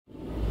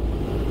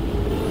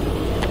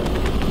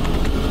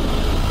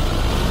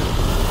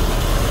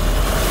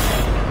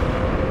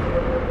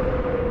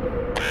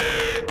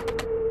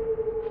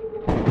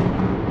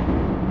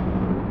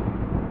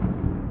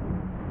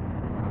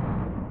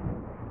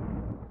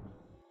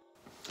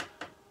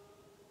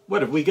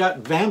What, have we got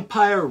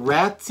vampire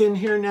rats in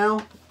here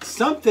now?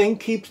 Something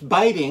keeps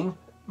biting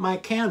my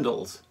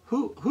candles.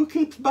 Who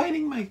keeps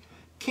biting my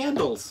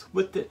candles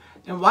with the,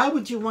 and why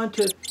would you want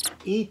to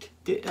eat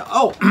the,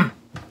 oh,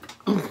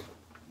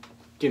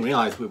 didn't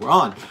realize we were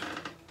on.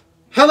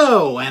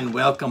 Hello and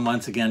welcome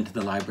once again to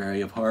the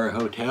Library of Horror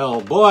Hotel.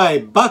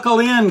 Boy, buckle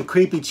in,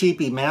 Creepy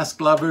Cheapie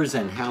mask lovers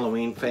and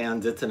Halloween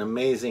fans. It's an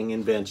amazing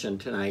invention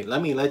tonight.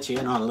 Let me let you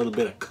in on a little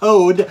bit of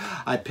code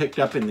I picked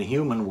up in the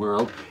human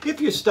world. If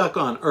you're stuck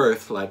on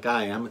Earth like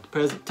I am at the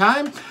present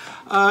time,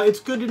 it's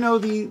good to know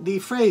the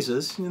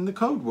phrases and the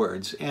code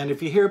words. And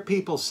if you hear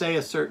people say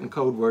a certain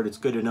code word, it's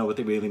good to know what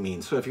they really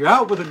mean. So if you're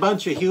out with a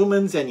bunch of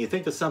humans and you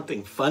think of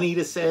something funny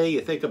to say,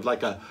 you think of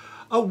like a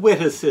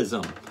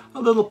witticism, a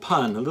little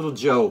pun, a little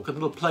joke, a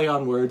little play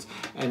on words,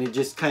 and it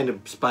just kind of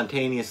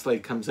spontaneously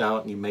comes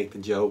out and you make the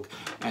joke.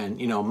 And,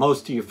 you know,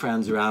 most of your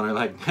friends around are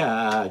like,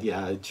 ah,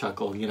 yeah,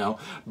 chuckle, you know.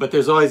 But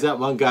there's always that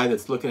one guy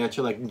that's looking at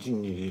you like, and,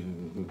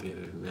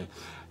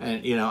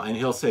 you know, and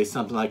he'll say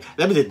something like,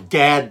 that was a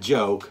dad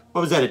joke.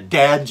 What was that, a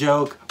dad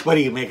joke? What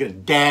are you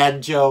making,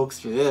 dad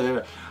jokes?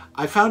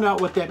 I found out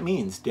what that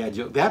means, dad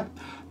joke.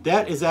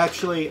 That is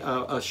actually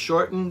a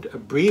shortened,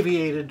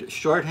 abbreviated,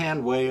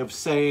 shorthand way of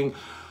saying,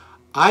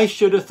 I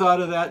should have thought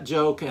of that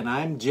joke and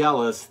I'm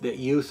jealous that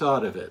you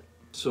thought of it.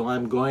 So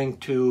I'm going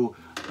to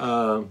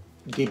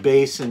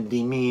debase and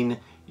demean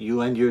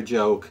you and your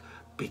joke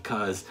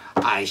because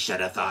I should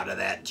have thought of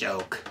that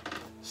joke.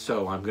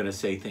 So I'm going to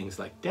say things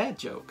like dad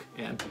joke.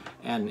 And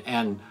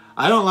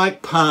I don't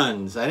like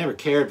puns. I never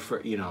cared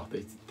for, you know,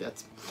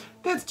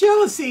 that's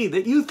jealousy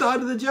that you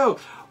thought of the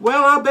joke.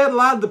 Well, I'll bet a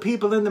lot of the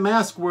people in the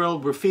mask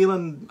world were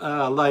feeling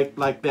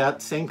like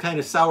that same kind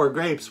of sour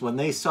grapes when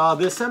they saw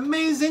this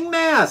amazing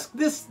mask.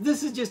 This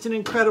is just an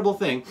incredible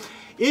thing.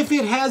 If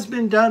it has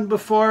been done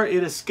before,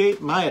 it escaped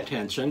my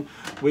attention,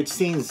 which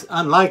seems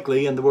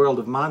unlikely in the world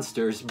of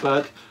monsters,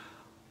 but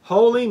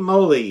holy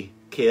moly,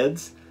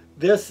 kids,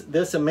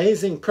 this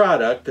amazing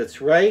product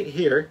that's right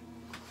here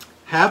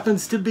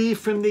happens to be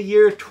from the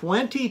year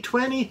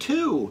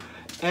 2022.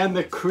 And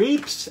the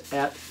creeps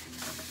at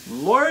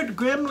Lord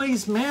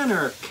Grimley's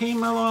Manor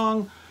came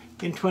along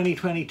in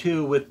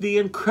 2022 with the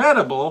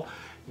incredible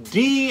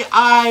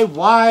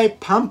DIY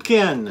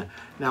pumpkin.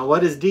 Now,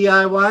 what does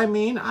DIY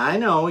mean? I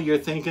know you're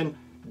thinking,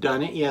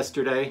 done it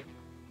yesterday,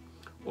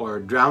 or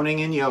drowning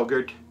in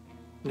yogurt.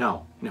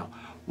 No.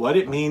 What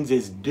it means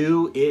is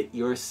do it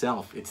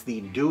yourself. It's the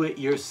do it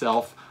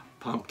yourself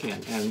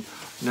pumpkin. And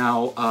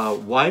now,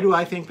 why do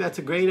I think that's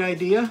a great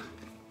idea?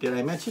 Did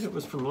I mention it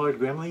was from Lord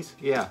Grimley's?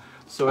 Yeah.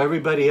 So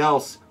everybody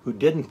else who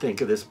didn't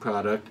think of this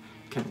product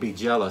can be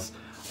jealous.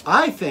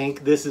 I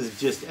think this is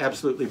just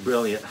absolutely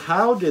brilliant.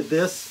 How did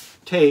this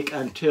take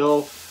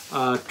until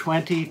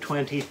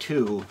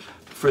 2022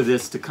 for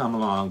this to come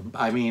along?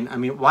 I mean,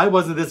 why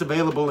wasn't this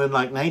available in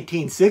like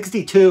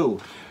 1962?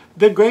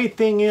 The great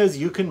thing is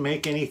you can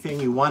make anything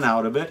you want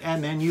out of it,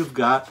 and then you've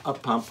got a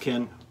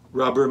pumpkin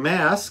rubber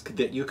mask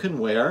that you can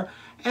wear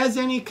as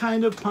any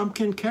kind of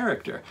pumpkin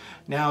character.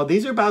 Now,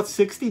 these are about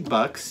 60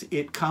 bucks.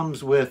 It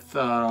comes with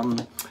a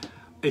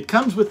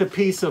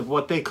piece of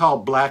what they call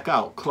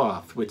blackout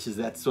cloth, which is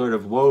that sort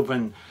of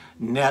woven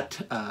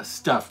net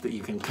stuff that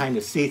you can kind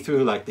of see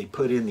through, like they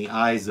put in the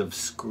eyes of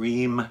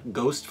Scream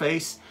ghost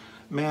face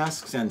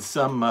masks, and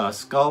some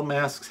skull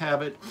masks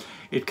have it.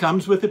 It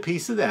comes with a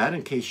piece of that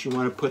in case you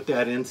want to put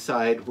that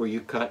inside where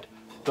you cut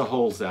the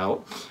holes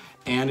out.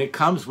 And it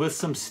comes with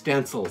some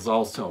stencils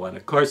also. And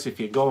of course, if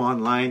you go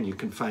online, you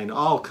can find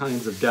all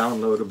kinds of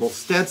downloadable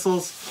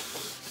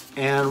stencils.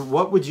 And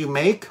what would you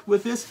make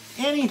with this?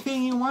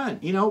 Anything you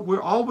want. You know,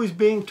 we're always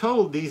being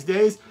told these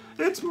days,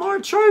 it's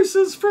more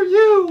choices for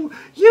you.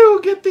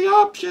 You get the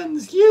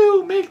options.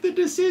 You make the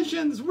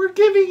decisions. We're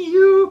giving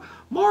you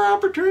more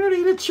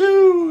opportunity to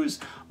choose.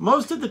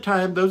 Most of the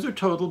time, those are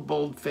total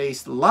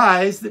bold-faced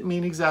lies that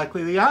mean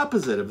exactly the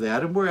opposite of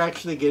that, and we're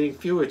actually getting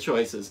fewer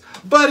choices.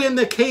 But in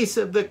the case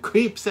of the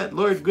creeps at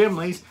Lord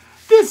Grimley's,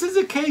 this is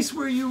a case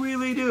where you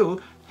really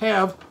do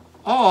have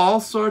all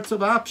sorts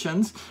of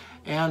options,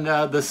 and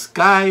the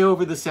sky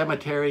over the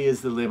cemetery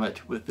is the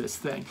limit with this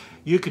thing.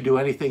 You could do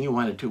anything you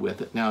wanted to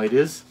with it. Now, it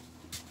is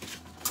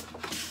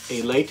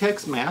a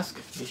latex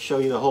mask. Let me show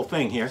you the whole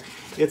thing here.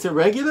 It's a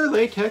regular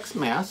latex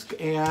mask,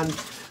 and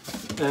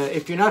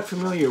if you're not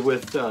familiar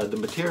with the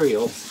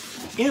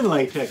materials in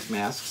latex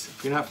masks,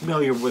 if you're not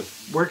familiar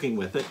with working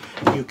with it,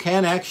 you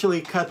can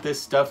actually cut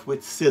this stuff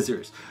with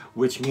scissors,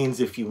 which means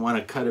if you want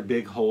to cut a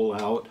big hole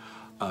out,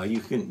 you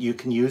can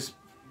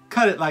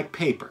cut it like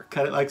paper,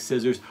 cut it like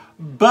scissors.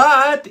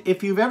 But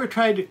if you've ever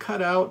tried to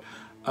cut out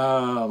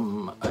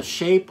a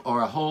shape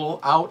or a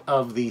hole out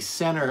of the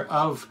center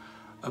of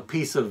a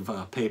piece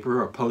of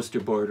paper or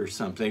poster board or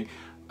something,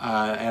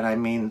 and I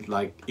mean,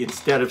 like,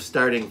 instead of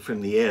starting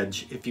from the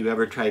edge, if you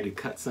ever tried to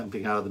cut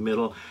something out of the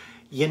middle,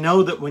 you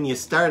know that when you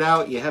start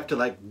out, you have to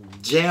like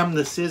jam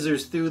the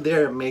scissors through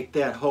there and make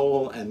that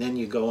hole, and then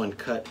you go and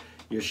cut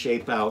your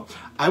shape out.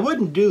 I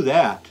wouldn't do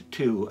that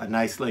to a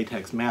nice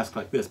latex mask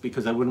like this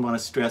because I wouldn't want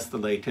to stress the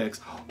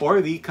latex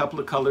or the couple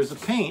of colors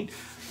of paint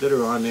that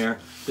are on there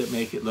that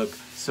make it look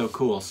so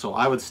cool. So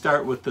I would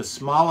start with the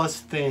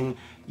smallest thing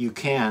you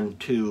can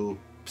to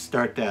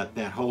start that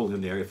hole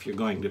in there if you're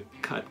going to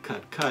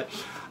cut.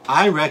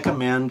 I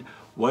recommend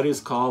what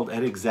is called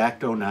an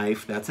X-Acto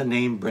knife. That's a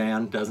name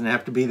brand, doesn't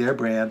have to be their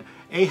brand.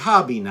 A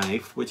hobby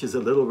knife, which is a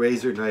little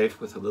razor knife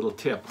with a little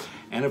tip.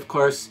 And of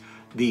course,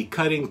 the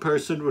cutting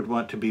person would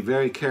want to be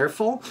very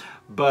careful,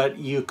 but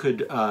you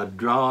could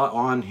draw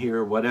on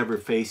here whatever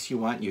face you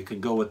want. You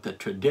could go with the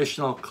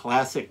traditional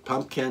classic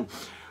pumpkin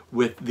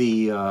with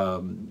the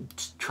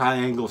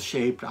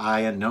triangle-shaped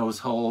eye and nose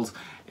holes,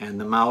 and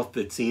the mouth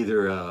that's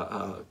either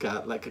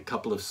got like a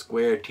couple of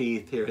square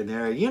teeth here and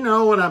there. You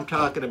know what I'm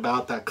talking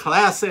about, the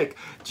classic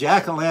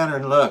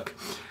jack-o'-lantern look.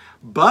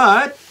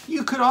 But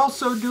you could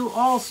also do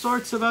all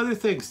sorts of other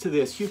things to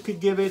this. You could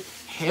give it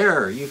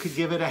hair, you could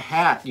give it a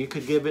hat, you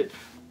could give it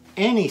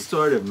any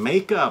sort of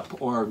makeup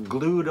or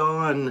glued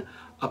on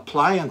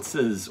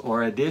appliances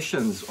or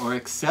additions or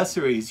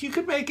accessories. You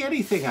could make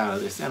anything out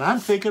of this. And I'm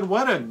thinking,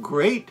 what a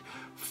great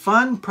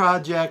fun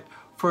project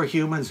for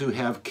humans who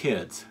have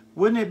kids.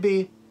 Wouldn't it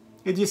be?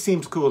 It just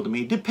seems cool to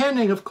me,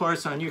 depending, of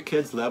course, on your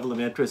kids' level of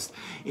interest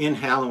in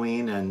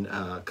Halloween and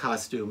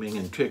costuming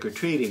and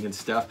trick-or-treating and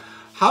stuff.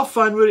 How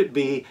fun would it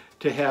be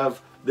to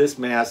have this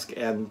mask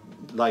and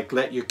like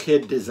let your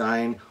kid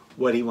design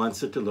what he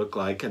wants it to look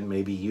like, and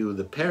maybe you,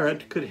 the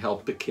parent, could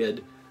help the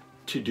kid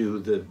to do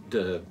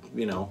the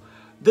you know,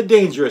 the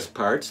dangerous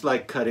parts,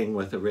 like cutting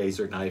with a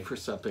razor knife or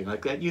something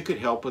like that. You could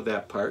help with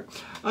that part,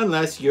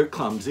 unless you're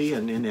clumsy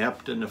and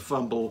inept and a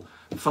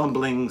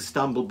fumbling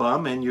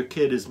stumblebum, and your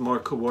kid is more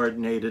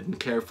coordinated and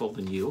careful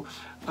than you.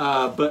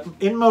 But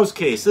in most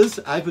cases,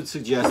 I would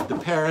suggest the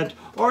parent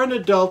or an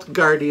adult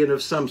guardian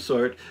of some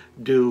sort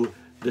do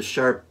the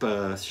sharp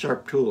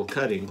tool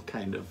cutting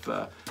kind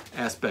of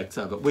aspects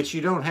of it, which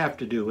you don't have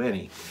to do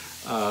any.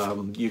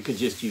 You could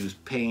just use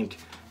paint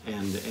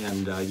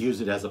and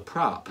use it as a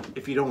prop.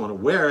 If you don't want to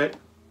wear it,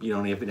 you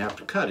don't even have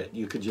to cut it.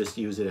 You could just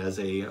use it as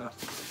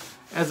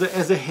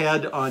a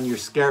head on your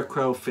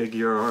scarecrow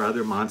figure or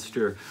other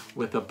monster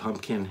with a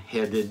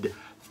pumpkin-headed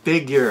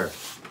figure.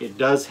 It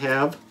does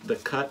have the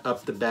cut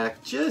up the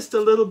back just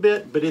a little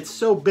bit, but it's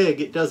so big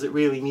it doesn't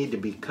really need to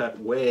be cut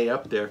way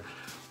up there,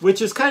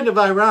 which is kind of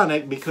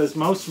ironic because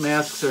most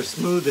masks are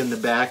smooth in the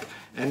back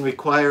and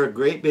require a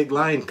great big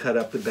line cut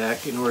up the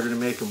back in order to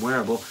make them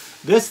wearable.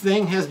 This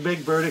thing has big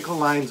vertical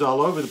lines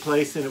all over the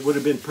place, and it would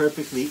have been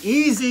perfectly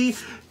easy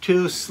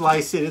to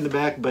slice it in the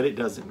back, but it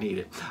doesn't need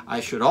it.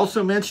 I should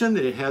also mention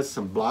that it has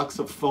some blocks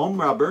of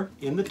foam rubber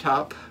in the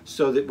top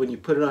so that when you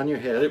put it on your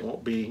head, it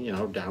won't be, you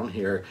know, down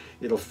here.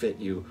 It'll fit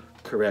you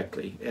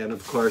correctly. And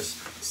of course,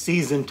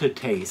 seasoned to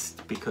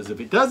taste, because if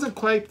it doesn't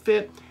quite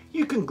fit,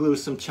 you can glue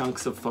some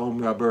chunks of foam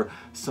rubber,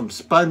 some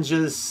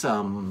sponges,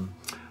 some,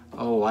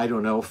 oh, I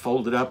don't know,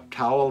 folded up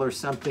towel or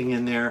something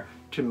in there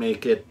to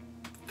make it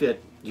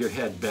fit your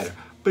head better.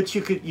 But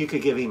you could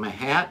give him a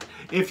hat.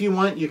 If you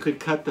want, you could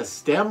cut the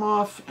stem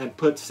off and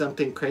put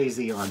something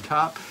crazy on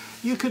top.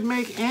 You could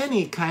make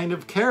any kind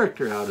of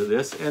character out of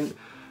this, and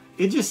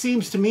it just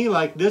seems to me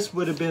like this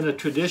would have been a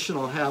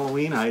traditional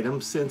Halloween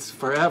item since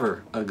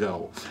forever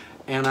ago.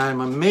 And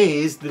I'm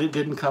amazed that it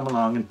didn't come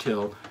along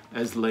until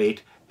as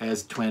late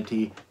as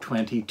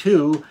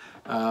 2022,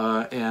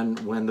 and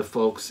when the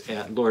folks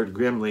at Lord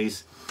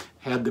Grimley's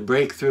had the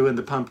breakthrough in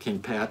the pumpkin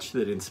patch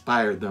that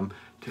inspired them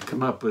to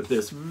come up with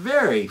this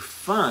very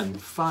fun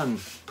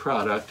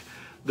product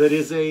that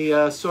is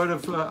a sort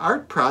of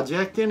art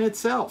project in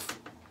itself.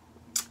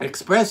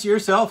 Express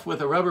yourself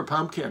with a rubber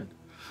pumpkin.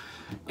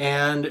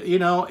 And, you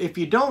know, if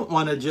you don't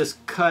want to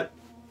just cut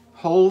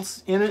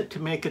holes in it to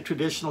make a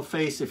traditional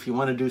face, if you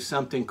want to do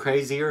something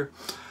crazier,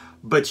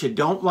 but you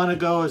don't want to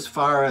go as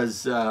far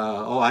as,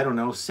 oh, I don't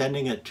know,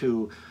 sending it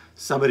to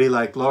somebody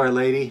like Laura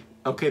Lady.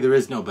 Okay, there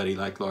is nobody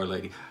like Laura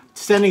Lady.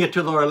 Sending it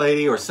to Laura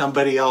Lady or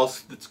somebody else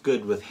that's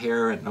good with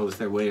hair and knows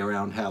their way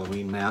around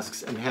Halloween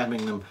masks, and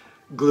having them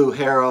glue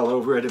hair all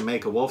over it and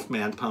make a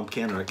Wolfman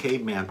pumpkin or a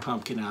caveman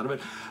pumpkin out of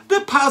it.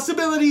 The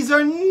possibilities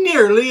are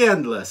nearly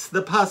endless.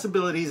 The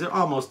possibilities are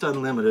almost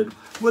unlimited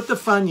with the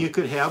fun you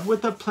could have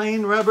with a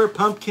plain rubber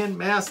pumpkin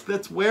mask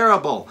that's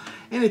wearable.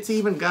 And it's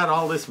even got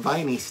all this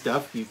viney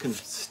stuff you can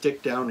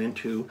stick down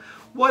into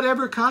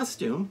whatever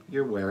costume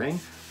you're wearing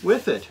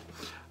with it.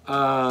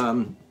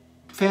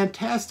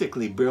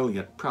 Fantastically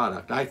brilliant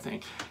product, I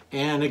think.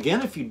 And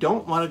again, if you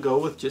don't want to go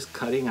with just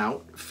cutting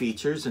out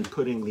features and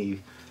putting the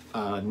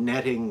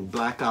netting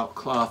blackout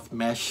cloth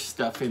mesh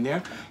stuff in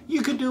there,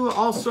 you could do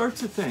all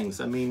sorts of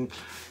things. I mean,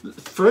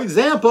 for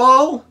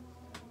example,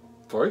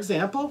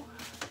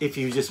 if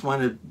you just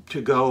wanted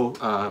to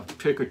go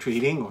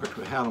trick-or-treating or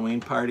to a Halloween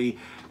party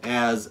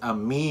as a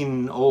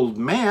mean old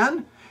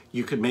man,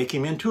 you could make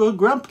him into a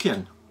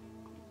grumpkin.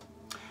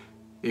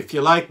 If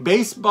you like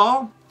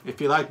baseball,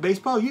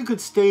 you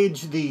could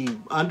stage the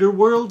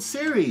Underworld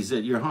series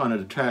at your haunted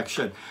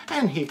attraction,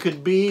 and he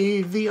could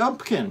be the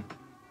umpkin,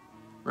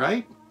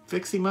 right?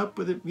 Fix him up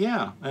with it.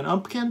 Yeah, an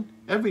umpkin.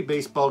 Every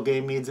baseball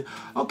game needs it.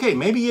 Okay,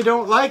 maybe you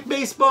don't like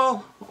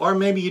baseball, or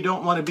maybe you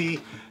don't want to be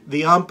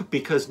the ump,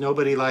 because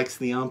nobody likes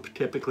the ump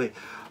typically.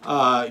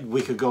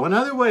 We could go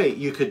another way.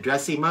 You could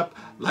dress him up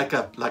like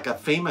a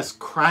famous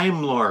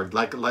crime lord,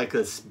 like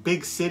a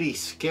big city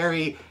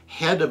scary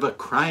head of a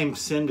crime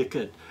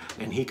syndicate,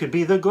 and he could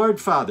be the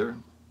Godfather,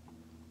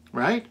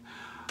 right?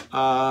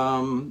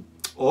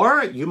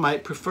 Or you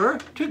might prefer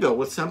to go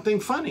with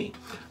something funny.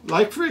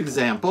 Like, for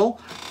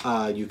example,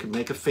 you could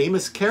make a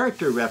famous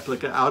character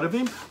replica out of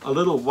him, a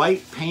little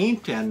white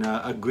paint and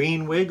a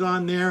green wig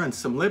on there and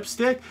some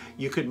lipstick.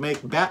 You could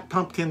make Bat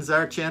Pumpkin's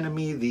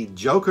archenemy the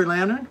Joker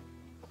Lantern.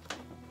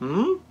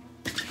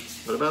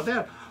 What about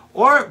that?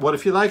 Or what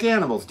if you like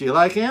animals? Do you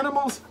like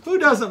animals? Who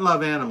doesn't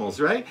love animals,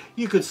 right?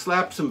 You could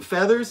slap some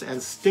feathers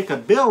and stick a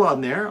bill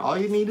on there. All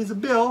you need is a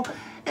bill,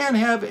 and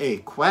have a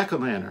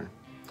quack-o'-lantern.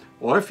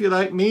 Or if you're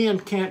like me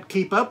and can't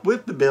keep up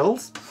with the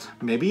bills,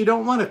 maybe you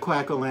don't want a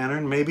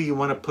quack-o'-lantern. Maybe you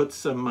want to put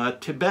some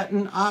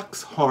Tibetan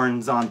ox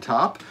horns on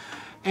top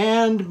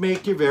and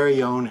make your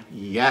very own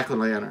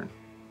yak-o'-lantern,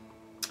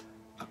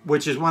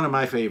 which is one of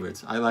my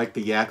favorites. I like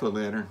the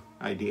yak-o'-lantern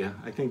idea.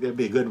 I think that'd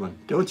be a good one.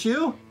 Don't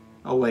you?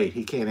 Oh wait,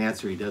 he can't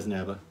answer. He doesn't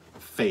have a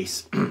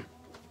face.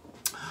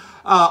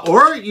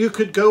 Or you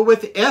could go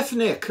with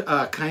ethnic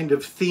kind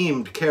of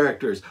themed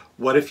characters.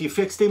 What if you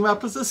fixed him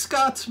up as a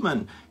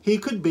Scotsman? He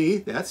could be,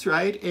 that's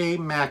right, a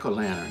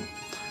Mac-o'-lantern.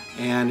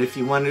 And if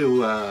you want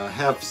to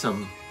have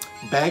some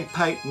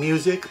bagpipe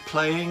music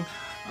playing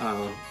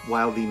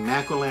while the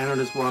Mac-o'-lantern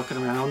is walking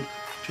around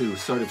to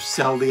sort of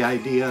sell the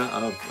idea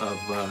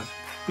of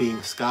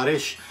being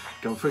Scottish,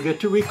 don't forget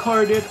to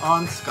record it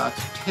on Scotch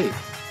tape.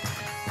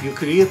 You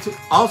could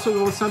also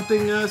go with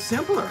something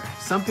simpler,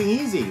 something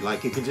easy,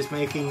 like you could just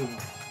make him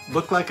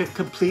look like a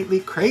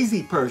completely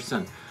crazy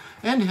person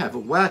and have a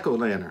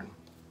whack-o'-lantern.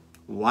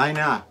 Why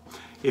not?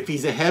 If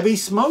he's a heavy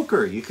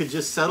smoker, you could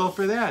just settle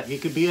for that. He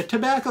could be a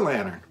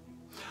tobacco-lantern.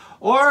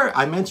 Or,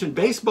 I mentioned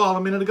baseball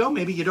a minute ago.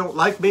 Maybe you don't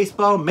like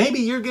baseball. Maybe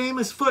your game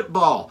is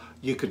football.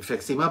 You could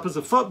fix him up as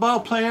a football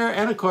player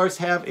and, of course,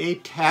 have a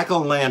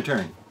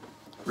tackle-lantern.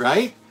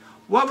 Right?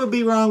 What would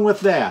be wrong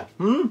with that?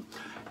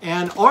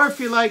 Or if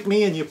you're like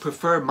me and you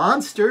prefer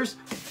monsters,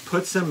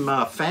 put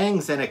some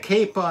fangs and a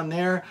cape on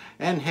there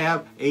and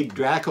have a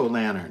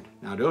Draco-lantern.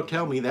 Now don't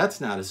tell me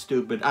that's not a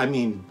stupid,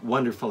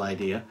 wonderful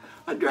idea.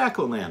 A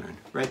Draco-lantern,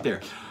 right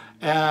there.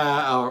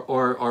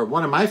 Or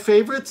one of my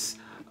favorites,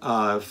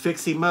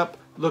 fix him up,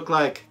 look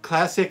like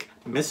classic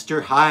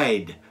Mr.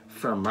 Hyde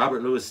from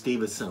Robert Louis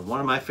Stevenson. One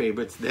of my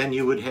favorites. Then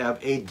you would have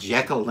a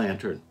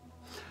Jack-o'-lantern.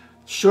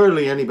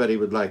 Surely anybody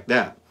would like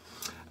that.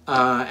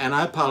 And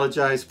I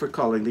apologize for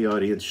calling the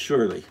audience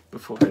Shirley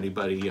before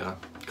anybody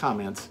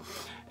comments.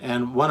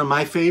 And one of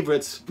my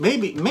favorites,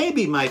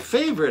 maybe my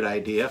favorite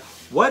idea,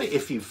 what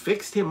if you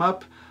fixed him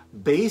up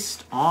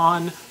based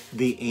on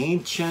the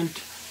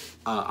ancient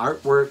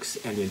artworks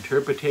and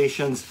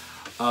interpretations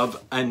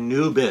of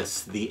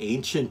Anubis, the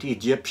ancient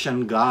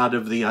Egyptian god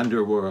of the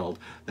underworld?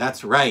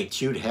 That's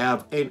right, you'd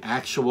have an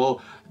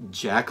actual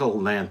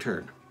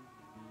jack-o'-lantern.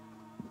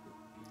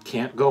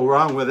 Can't go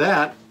wrong with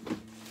that.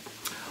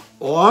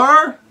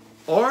 Or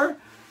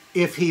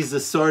if he's a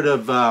sort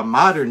of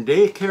modern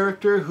day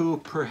character who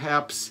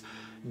perhaps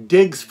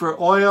digs for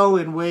oil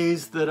in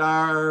ways that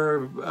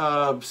are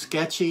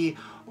sketchy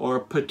or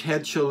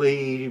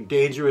potentially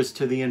dangerous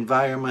to the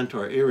environment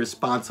or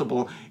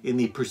irresponsible in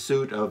the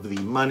pursuit of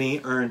the money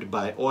earned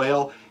by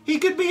oil, he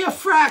could be a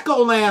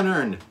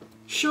frack-o'-lantern.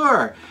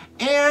 Sure.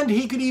 And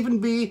he could even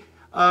be,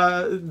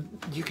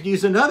 you could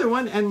use another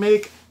one and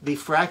make the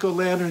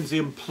frack-o'-lantern's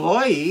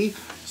employee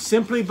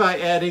simply by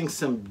adding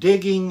some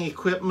digging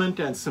equipment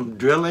and some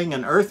drilling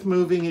and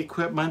earth-moving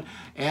equipment,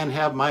 and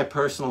have my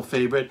personal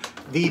favorite,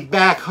 the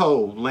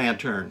backhoe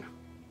lantern.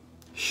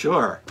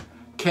 Sure.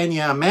 Can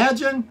you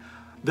imagine?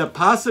 The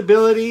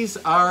possibilities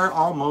are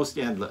almost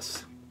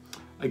endless.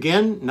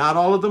 Again, not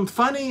all of them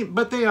funny,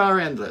 but they are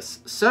endless.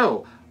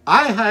 So,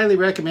 I highly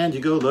recommend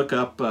you go look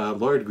up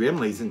Lord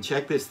Grimley's and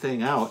check this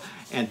thing out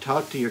and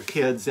talk to your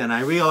kids. And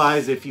I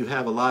realize if you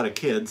have a lot of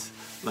kids,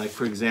 like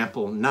for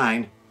example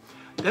 9,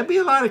 that'd be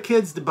a lot of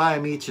kids to buy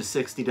them each a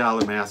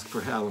 $60 mask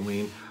for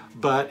Halloween.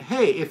 But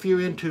hey, if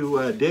you're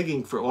into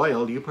digging for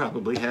oil, you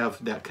probably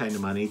have that kind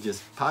of money,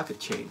 just pocket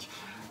change.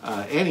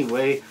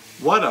 Anyway,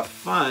 what a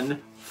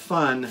fun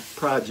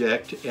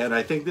project. And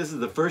I think this is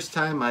the first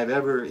time I've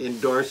ever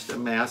endorsed a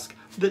mask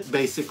that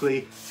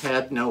basically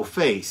had no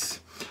face.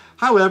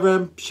 However,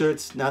 I'm sure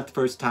it's not the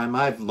first time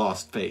I've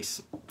lost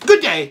face.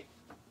 Good day!